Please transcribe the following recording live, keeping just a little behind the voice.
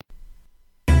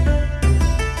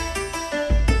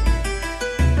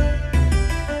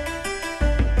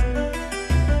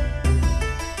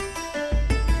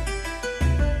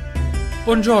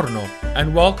Buongiorno,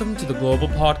 and welcome to the Global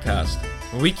Podcast,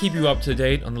 where we keep you up to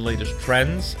date on the latest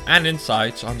trends and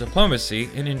insights on diplomacy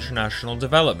and international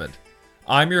development.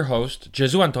 I'm your host,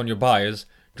 Gesù Antonio Baez,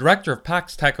 Director of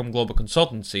Pax Techum Global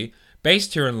Consultancy,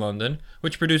 based here in London,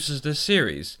 which produces this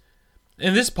series.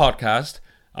 In this podcast,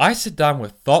 I sit down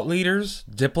with thought leaders,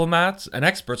 diplomats, and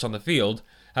experts on the field,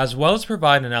 as well as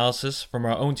provide analysis from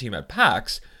our own team at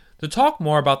Pax, to talk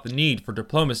more about the need for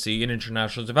diplomacy and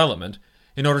international development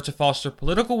in order to foster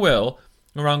political will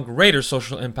around greater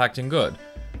social impact and good.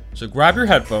 So grab your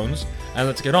headphones and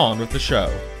let's get on with the show.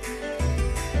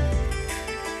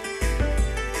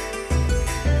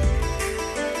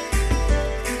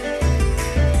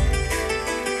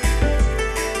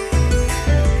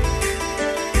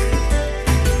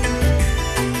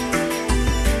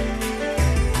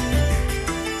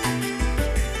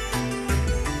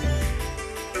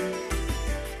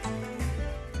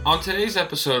 On today's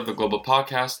episode of the Global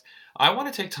Podcast, I want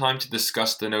to take time to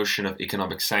discuss the notion of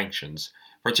economic sanctions,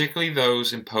 particularly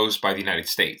those imposed by the United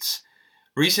States.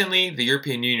 Recently, the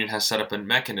European Union has set up a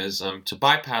mechanism to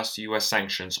bypass the US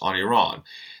sanctions on Iran.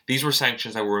 These were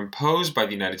sanctions that were imposed by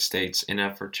the United States in an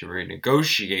effort to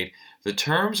renegotiate the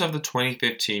terms of the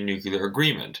 2015 nuclear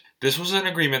agreement. This was an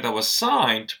agreement that was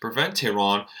signed to prevent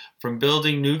Iran from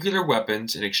building nuclear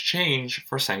weapons in exchange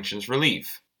for sanctions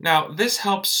relief. Now, this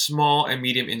helps small and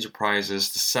medium enterprises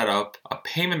to set up a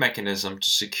payment mechanism to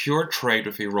secure trade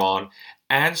with Iran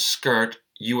and skirt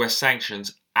US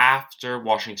sanctions after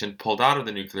Washington pulled out of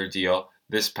the nuclear deal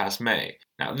this past May.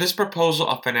 Now, this proposal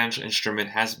of financial instrument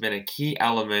has been a key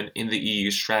element in the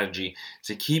EU's strategy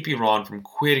to keep Iran from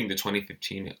quitting the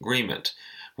 2015 agreement,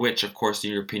 which, of course, the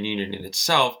European Union in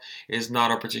itself is not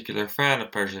a particular fan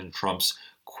of President Trump's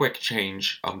quick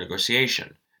change of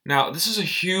negotiation. Now, this is a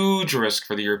huge risk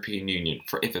for the European Union,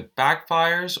 for if it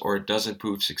backfires or it doesn't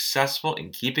prove successful in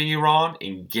keeping Iran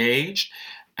engaged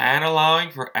and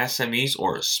allowing for SMEs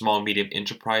or small-medium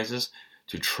enterprises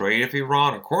to trade with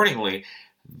Iran accordingly,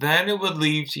 then it would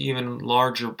lead to even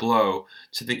larger blow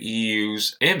to the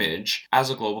EU's image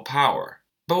as a global power.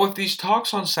 But with these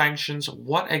talks on sanctions,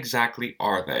 what exactly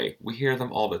are they? We hear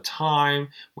them all the time,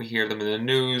 we hear them in the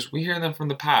news, we hear them from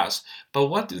the past. But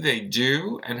what do they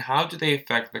do, and how do they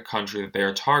affect the country that they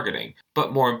are targeting?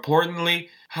 But more importantly,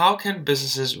 how can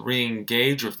businesses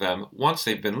re-engage with them once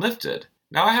they've been lifted?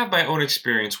 Now, I have my own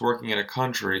experience working in a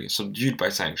country subdued by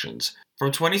sanctions.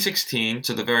 From 2016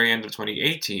 to the very end of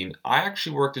 2018, I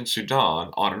actually worked in Sudan,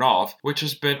 on and off, which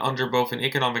has been under both an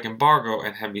economic embargo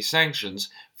and heavy sanctions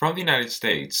from the United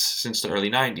States since the early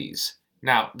 90s.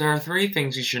 Now, there are three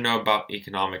things you should know about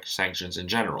economic sanctions in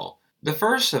general. The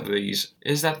first of these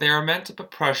is that they are meant to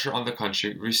put pressure on the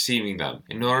country receiving them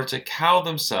in order to cow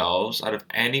themselves out of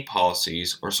any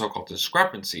policies or so-called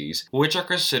discrepancies which are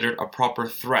considered a proper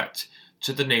threat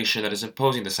to the nation that is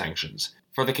imposing the sanctions.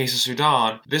 For the case of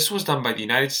Sudan, this was done by the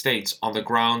United States on the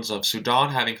grounds of Sudan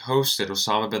having hosted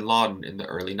Osama bin Laden in the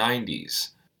early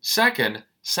 90s. Second,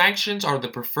 sanctions are the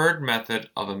preferred method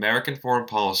of American foreign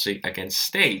policy against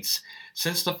states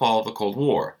since the fall of the Cold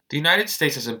War. The United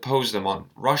States has imposed them on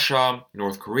Russia,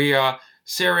 North Korea,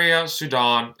 Syria,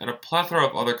 Sudan, and a plethora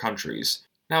of other countries.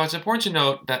 Now, it's important to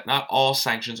note that not all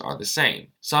sanctions are the same.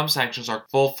 Some sanctions are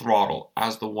full throttle,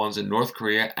 as the ones in North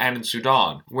Korea and in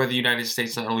Sudan, where the United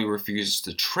States not only refuses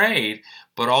to trade,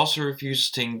 but also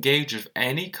refuses to engage with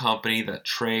any company that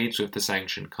trades with the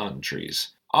sanctioned countries.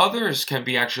 Others can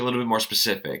be actually a little bit more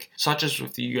specific, such as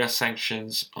with the US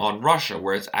sanctions on Russia,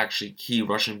 where it's actually key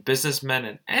Russian businessmen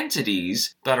and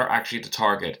entities that are actually the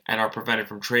target and are prevented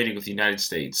from trading with the United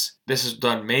States. This is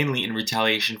done mainly in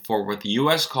retaliation for what the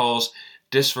US calls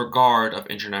disregard of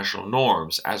international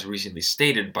norms, as recently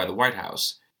stated by the White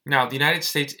House. Now, the United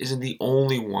States isn't the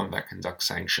only one that conducts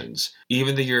sanctions.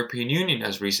 Even the European Union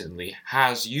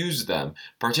has used them,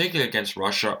 particularly against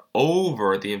Russia,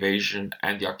 over the invasion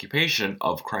and the occupation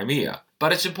of Crimea.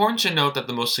 But it's important to note that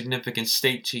the most significant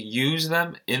state to use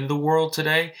them in the world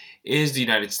today is the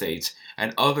United States,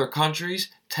 and other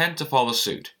countries tend to follow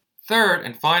suit. Third,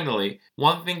 and finally,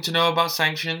 one thing to know about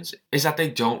sanctions is that they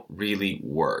don't really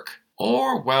work.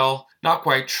 Or, well, not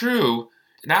quite true.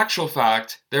 In actual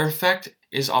fact, their effect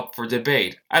is up for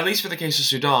debate. At least for the case of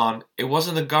Sudan, it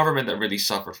wasn't the government that really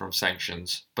suffered from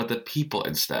sanctions, but the people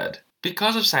instead.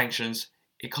 Because of sanctions,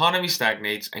 economy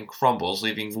stagnates and crumbles,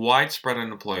 leaving widespread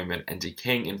unemployment and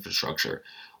decaying infrastructure.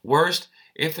 Worst,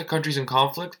 if the country's in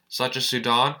conflict, such as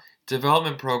Sudan,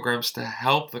 development programs to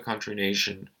help the country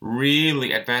nation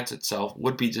really advance itself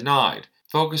would be denied.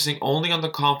 Focusing only on the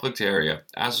conflict area,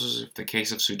 as was the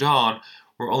case of Sudan,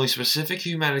 where only specific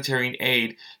humanitarian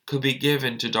aid could be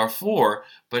given to Darfur,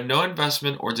 but no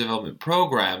investment or development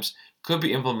programs could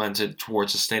be implemented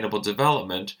towards sustainable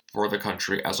development for the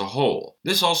country as a whole.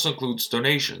 This also includes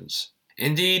donations.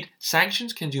 Indeed,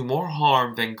 sanctions can do more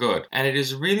harm than good, and it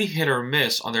is really hit or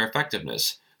miss on their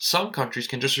effectiveness. Some countries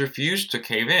can just refuse to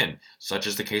cave in, such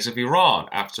as the case of Iran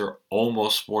after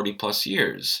almost 40 plus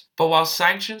years. But while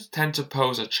sanctions tend to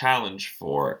pose a challenge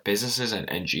for businesses and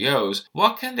NGOs,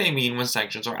 what can they mean when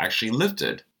sanctions are actually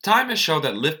lifted? Time has shown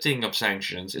that lifting of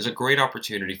sanctions is a great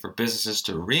opportunity for businesses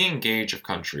to re-engage with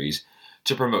countries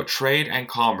to promote trade and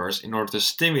commerce in order to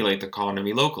stimulate the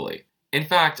economy locally. In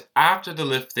fact, after the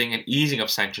lifting and easing of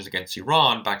sanctions against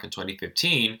Iran back in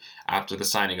 2015, after the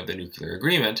signing of the nuclear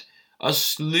agreement, a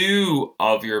slew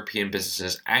of European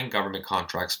businesses and government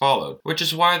contracts followed, which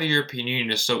is why the European Union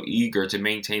is so eager to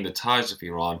maintain the ties with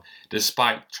Iran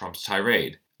despite Trump's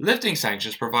tirade. Lifting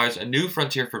sanctions provides a new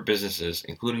frontier for businesses,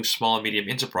 including small and medium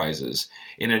enterprises,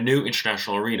 in a new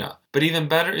international arena. But even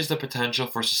better is the potential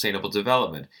for sustainable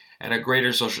development and a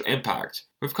greater social impact.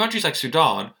 With countries like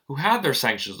Sudan, who had their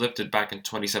sanctions lifted back in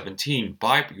 2017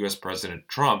 by US President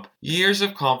Trump, years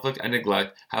of conflict and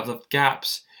neglect have left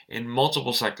gaps in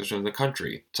multiple sectors within the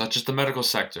country, such as the medical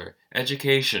sector,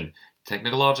 education,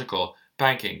 technological,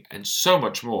 banking, and so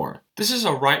much more. This is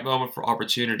a right moment for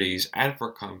opportunities and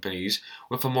for companies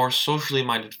with a more socially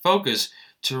minded focus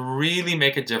to really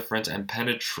make a difference and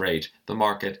penetrate the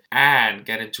market and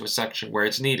get into a section where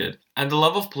it's needed. And the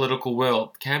level of political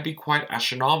will can be quite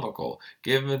astronomical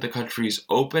given the country's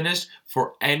openness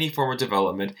for any form of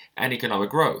development and economic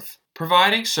growth.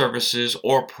 Providing services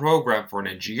or program for an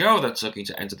NGO that's looking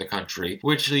to enter the country,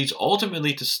 which leads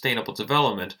ultimately to sustainable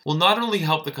development, will not only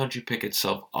help the country pick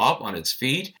itself up on its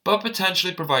feet, but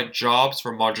potentially provide jobs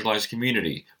for marginalized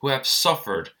community who have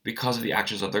suffered because of the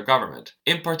actions of their government,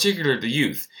 in particular the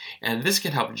youth, and this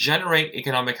can help generate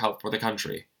economic help for the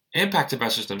country. Impact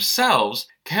investors themselves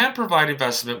can provide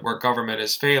investment where government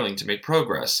is failing to make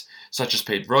progress, such as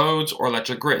paved roads or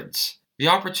electric grids. The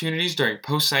opportunities during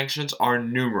post-sanctions are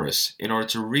numerous in order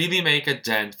to really make a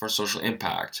dent for social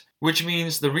impact, which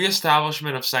means the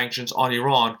re-establishment of sanctions on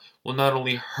Iran will not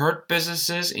only hurt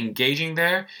businesses engaging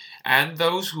there and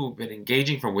those who have been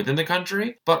engaging from within the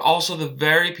country, but also the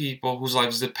very people whose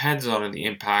lives depend on the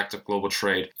impact of global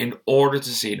trade in order to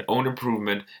see an own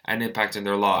improvement and impact in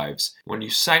their lives. When you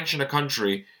sanction a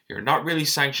country, you're not really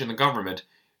sanctioning the government,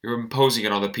 you're imposing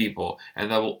it on the people,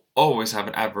 and that will always have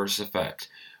an adverse effect,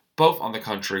 both on the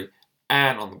country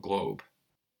and on the globe.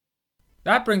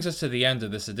 That brings us to the end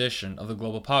of this edition of the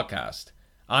Global Podcast.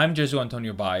 I'm Jesu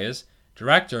Antonio Baez,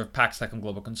 Director of Pax Techum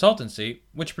Global Consultancy,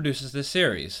 which produces this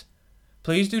series.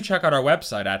 Please do check out our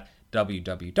website at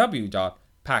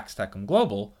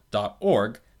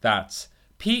www.paxtechumglobal.org. That's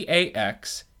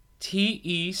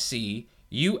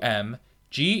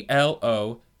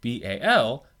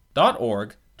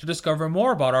PAXTECUMGLOBAL.org to discover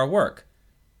more about our work.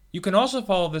 You can also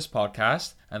follow this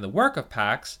podcast and the work of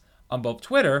Pax on both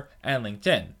Twitter and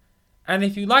LinkedIn. And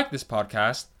if you like this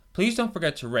podcast, please don't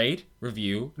forget to rate,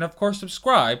 review, and of course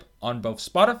subscribe on both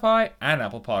Spotify and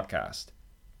Apple Podcast.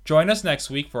 Join us next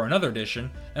week for another edition,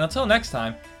 and until next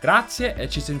time, grazie e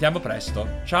ci sentiamo presto.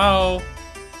 Ciao!